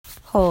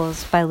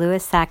Holes by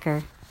Louis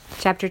Sachar.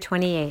 Chapter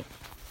 28.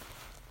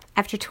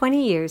 After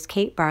 20 years,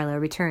 Kate Barlow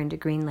returned to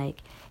Green Lake.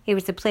 It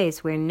was a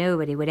place where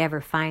nobody would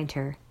ever find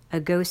her, a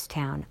ghost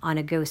town on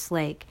a ghost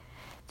lake.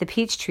 The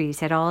peach trees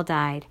had all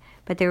died,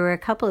 but there were a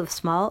couple of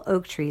small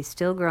oak trees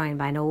still growing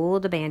by an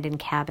old abandoned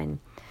cabin.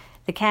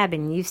 The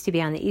cabin used to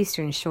be on the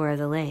eastern shore of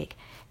the lake.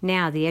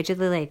 Now the edge of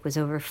the lake was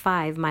over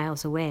 5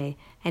 miles away,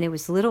 and it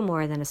was little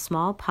more than a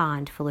small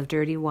pond full of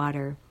dirty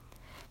water.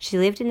 She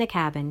lived in the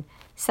cabin.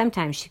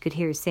 Sometimes she could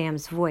hear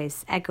Sam's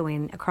voice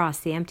echoing across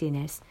the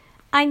emptiness.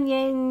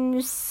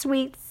 "Onions,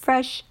 sweet,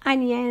 fresh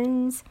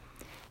onions."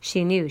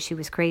 She knew she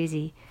was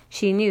crazy.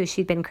 She knew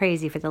she'd been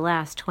crazy for the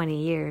last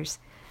 20 years.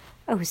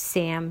 "Oh,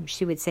 Sam,"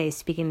 she would say,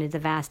 speaking to the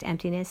vast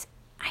emptiness,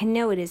 "I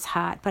know it is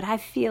hot, but I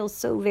feel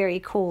so very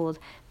cold.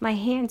 My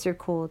hands are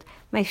cold.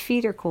 My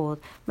feet are cold.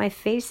 My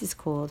face is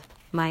cold.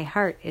 My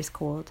heart is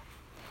cold."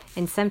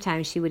 And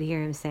sometimes she would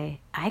hear him say,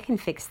 "I can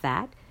fix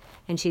that."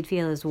 And she'd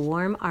feel his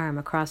warm arm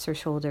across her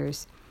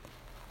shoulders.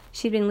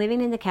 She'd been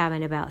living in the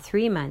cabin about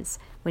 3 months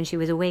when she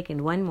was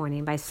awakened one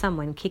morning by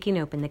someone kicking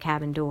open the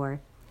cabin door.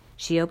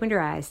 She opened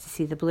her eyes to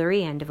see the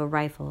blurry end of a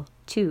rifle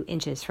 2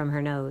 inches from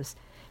her nose.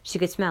 She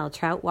could smell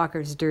Trout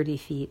Walker's dirty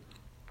feet.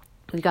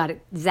 "We've got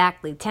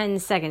exactly 10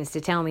 seconds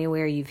to tell me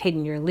where you've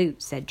hidden your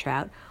loot," said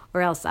Trout,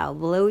 "or else I'll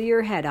blow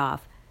your head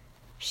off."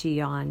 She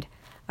yawned.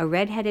 A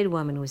red-headed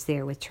woman was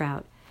there with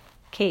Trout.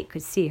 Kate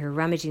could see her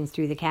rummaging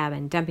through the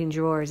cabin, dumping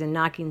drawers and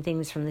knocking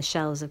things from the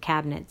shelves of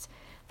cabinets.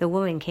 The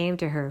woman came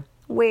to her.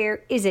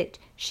 "Where is it?"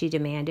 she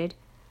demanded.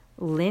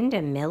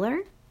 "Linda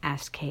Miller?"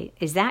 asked Kate.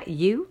 "Is that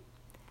you?"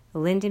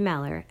 Linda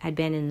Miller had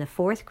been in the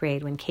 4th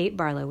grade when Kate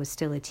Barlow was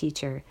still a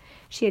teacher.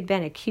 She had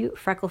been a cute,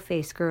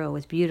 freckle-faced girl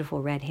with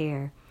beautiful red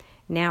hair.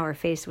 Now her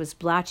face was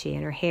blotchy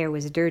and her hair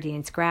was dirty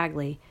and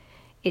scraggly.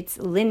 "It's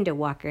Linda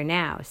Walker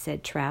now,"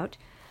 said Trout.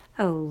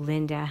 "Oh,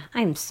 Linda,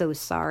 I'm so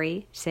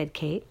sorry," said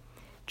Kate.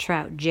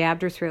 Trout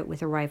jabbed her throat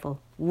with a rifle.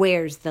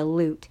 "Where's the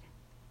loot?"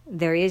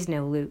 "There is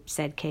no loot,"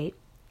 said Kate.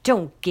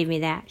 "Don't give me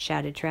that,"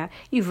 shouted Trout.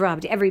 "You've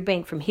robbed every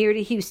bank from here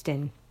to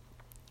Houston."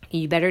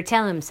 "You better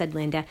tell him," said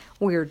Linda.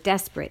 "We're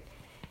desperate."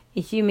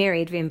 "You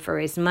married him for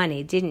his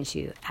money, didn't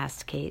you?"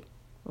 asked Kate.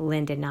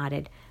 Linda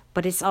nodded.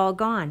 "But it's all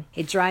gone.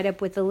 It dried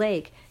up with the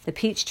lake, the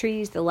peach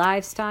trees, the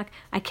livestock.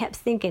 I kept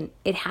thinking,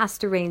 it has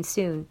to rain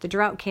soon. The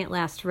drought can't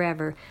last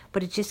forever.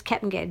 But it just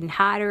kept getting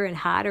hotter and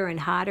hotter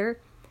and hotter."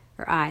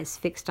 Her eyes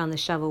fixed on the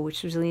shovel,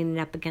 which was leaning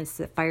up against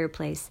the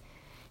fireplace.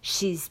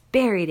 "She's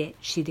buried it,"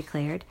 she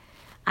declared.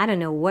 "I don't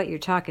know what you're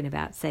talking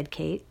about," said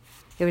Kate.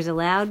 There was a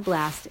loud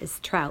blast as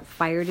Trout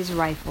fired his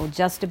rifle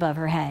just above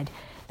her head.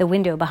 The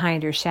window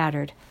behind her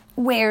shattered.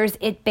 "Where's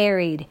it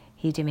buried?"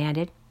 he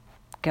demanded.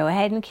 "Go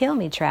ahead and kill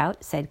me,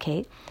 Trout," said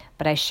Kate.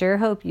 "But I sure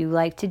hope you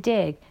like to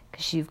dig,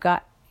 because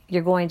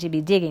you're going to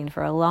be digging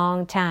for a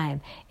long time.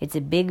 It's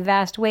a big,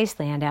 vast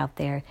wasteland out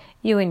there.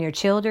 You and your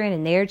children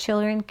and their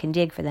children can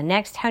dig for the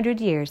next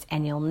 100 years,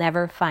 and you'll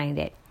never find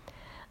it."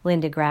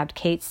 Linda grabbed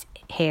Kate's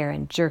hair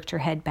and jerked her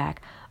head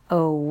back.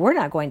 "Oh, we're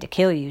not going to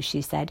kill you," she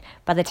said.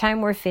 "By the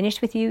time we're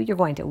finished with you, you're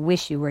going to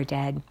wish you were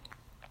dead."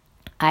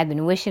 "I've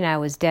been wishing I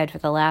was dead for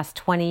the last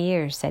 20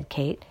 years, said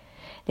Kate.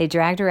 They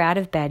dragged her out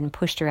of bed and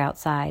pushed her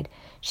outside.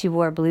 She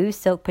wore blue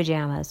silk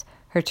pajamas.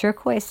 Her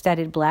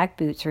turquoise-studded black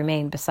boots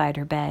remained beside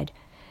her bed.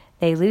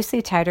 They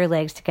loosely tied her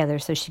legs together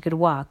so she could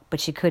walk, but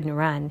she couldn't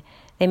run.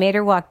 They made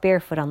her walk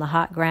barefoot on the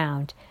hot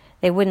ground.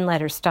 They wouldn't let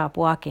her stop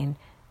walking.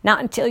 "Not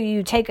until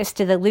you take us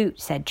to the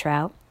loot," said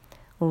Trout.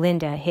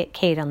 Linda hit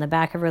Kate on the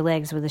back of her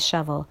legs with a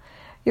shovel.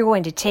 "You're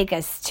going to take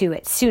us to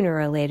it sooner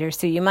or later,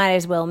 so you might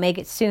as well make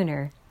it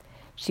sooner."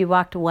 She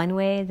walked one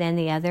way, then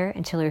the other,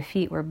 until her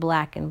feet were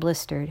black and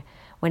blistered.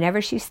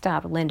 Whenever she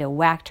stopped, Linda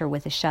whacked her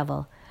with a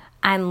shovel.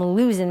 "I'm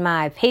losing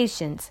my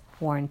patience,"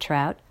 warned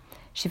Trout.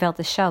 She felt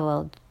the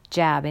shovel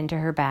jab into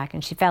her back,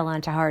 and she fell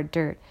onto hard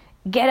dirt.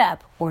 "Get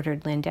up,"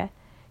 ordered Linda.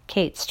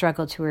 Kate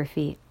struggled to her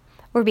feet.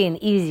 "We're being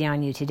easy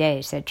on you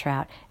today," said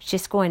Trout. "It's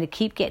just going to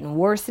keep getting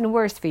worse and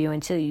worse for you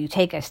until you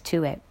take us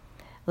to it."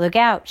 "Look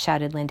out,"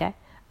 shouted Linda.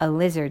 A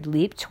lizard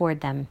leaped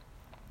toward them.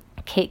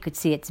 Kate could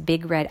see its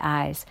big red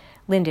eyes.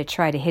 Linda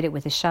tried to hit it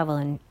with a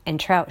shovel, and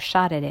Trout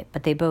shot at it,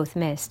 but they both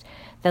missed.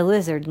 The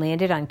lizard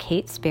landed on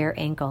Kate's bare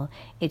ankle.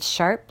 Its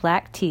sharp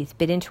black teeth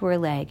bit into her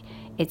leg.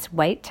 Its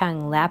white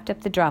tongue lapped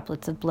up the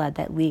droplets of blood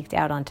that leaked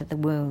out of the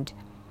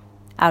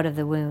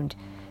wound.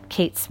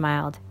 Kate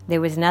smiled.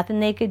 There was nothing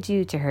they could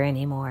do to her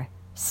anymore.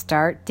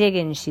 "Start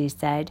digging," she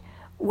said.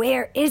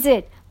 "Where is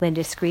it?"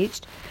 Linda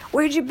screeched.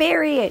 "Where'd you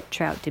bury it?"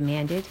 Trout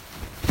demanded.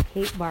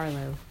 Kate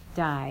Barlow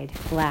died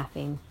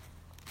laughing.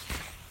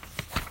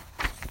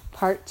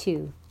 Part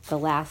 2, The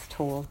Last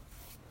Hole.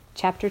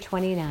 Chapter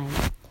 29.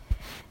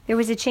 There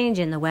was a change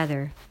in the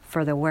weather,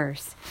 for the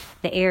worse.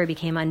 The air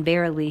became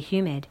unbearably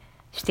humid.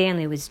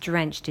 Stanley was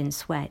drenched in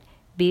sweat.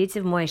 Beads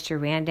of moisture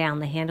ran down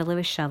the handle of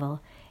his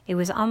shovel. It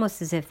was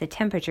almost as if the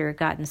temperature had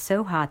gotten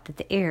so hot that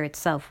the air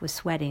itself was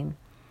sweating.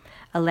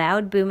 A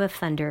loud boom of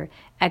thunder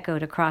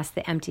echoed across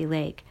the empty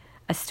lake.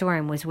 A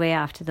storm was way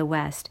off to the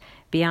west,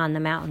 beyond the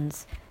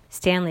mountains.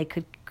 Stanley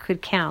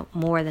could count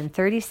more than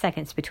 30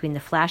 seconds between the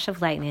flash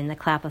of lightning and the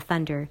clap of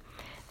thunder.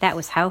 That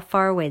was how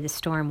far away the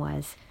storm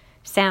was.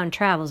 Sound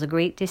travels a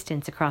great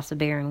distance across a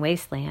barren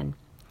wasteland.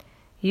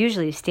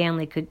 Usually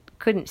Stanley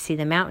couldn't see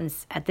the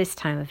mountains at this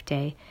time of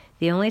day.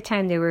 The only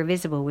time they were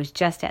visible was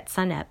just at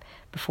sunup,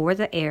 before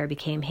the air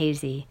became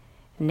hazy.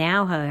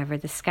 Now, however,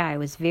 the sky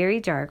was very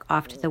dark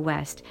off to the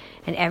west,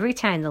 and every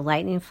time the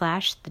lightning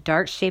flashed, the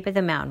dark shape of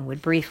the mountain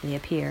would briefly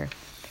appear.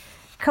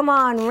 "Come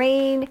on,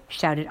 rain!"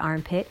 shouted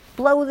Armpit.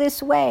 "Blow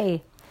this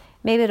way!"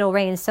 "Maybe it'll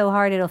rain so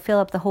hard it'll fill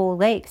up the whole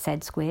lake,"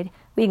 said Squid.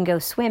 "We can go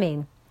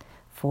swimming."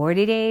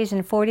 40 days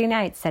and 40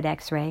 nights, said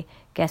X-Ray.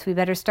 "Guess we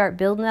better start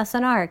building us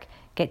an ark.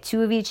 Get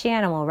 2 of each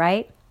animal,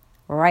 right?"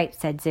 "Right,"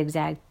 said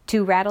Zigzag.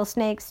 2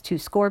 rattlesnakes, 2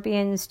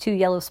 scorpions, 2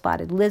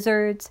 yellow-spotted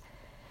lizards.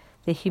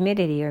 The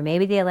humidity, or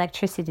maybe the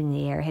electricity in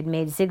the air, had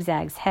made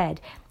Zigzag's head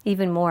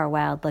even more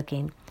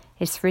wild-looking.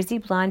 His frizzy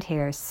blonde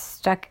hair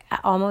stuck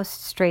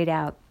almost straight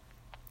out.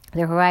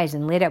 The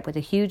horizon lit up with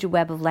a huge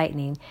web of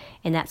lightning.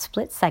 In that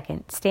split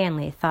second,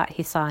 Stanley thought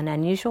he saw an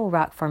unusual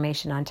rock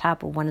formation on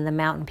top of one of the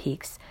mountain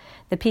peaks.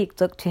 The peak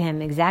looked to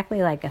him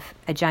exactly like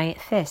a giant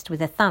fist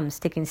with a thumb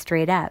sticking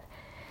straight up.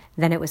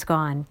 Then it was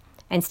gone,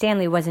 and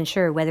Stanley wasn't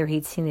sure whether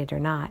he'd seen it or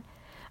not.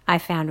 "I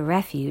found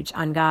refuge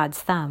on God's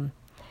thumb."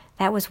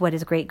 That was what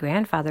his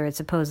great-grandfather had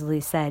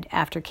supposedly said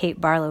after Kate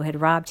Barlow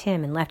had robbed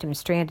him and left him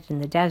stranded in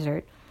the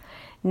desert.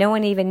 No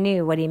one even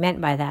knew what he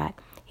meant by that.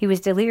 He was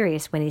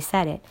delirious when he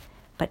said it.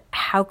 But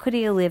how could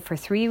he live for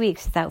 3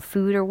 weeks without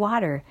food or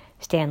water?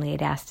 Stanley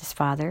had asked his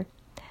father.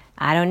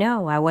 "I don't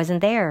know. I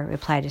wasn't there,"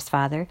 replied his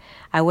father.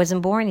 "I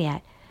wasn't born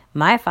yet.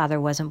 My father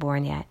wasn't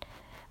born yet.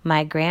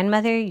 My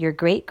grandmother, your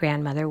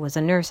great-grandmother, was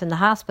a nurse in the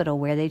hospital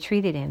where they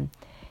treated him.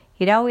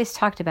 He'd always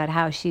talked about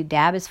how she'd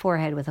dab his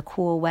forehead with a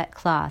cool, wet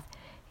cloth.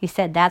 He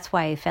said that's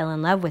why he fell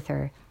in love with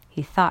her.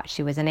 He thought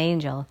she was an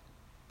angel."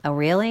 "A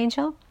real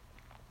angel?"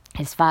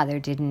 His father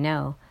didn't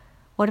know.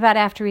 "What about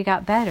after he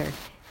got better?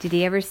 Did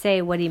he ever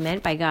say what he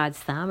meant by God's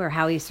thumb or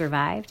how he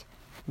survived?"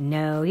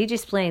 "No, he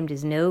just blamed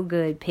his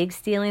no-good,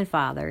 pig-stealing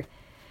father."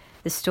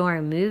 The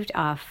storm moved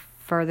off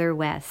further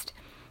west,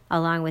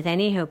 along with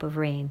any hope of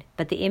rain,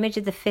 but the image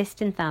of the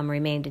fist and thumb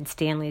remained in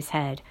Stanley's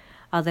head,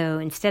 although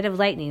instead of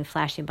lightning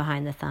flashing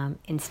behind the thumb,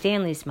 in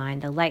Stanley's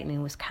mind the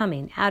lightning was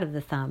coming out of the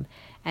thumb,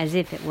 as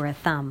if it were a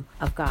thumb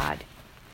of God.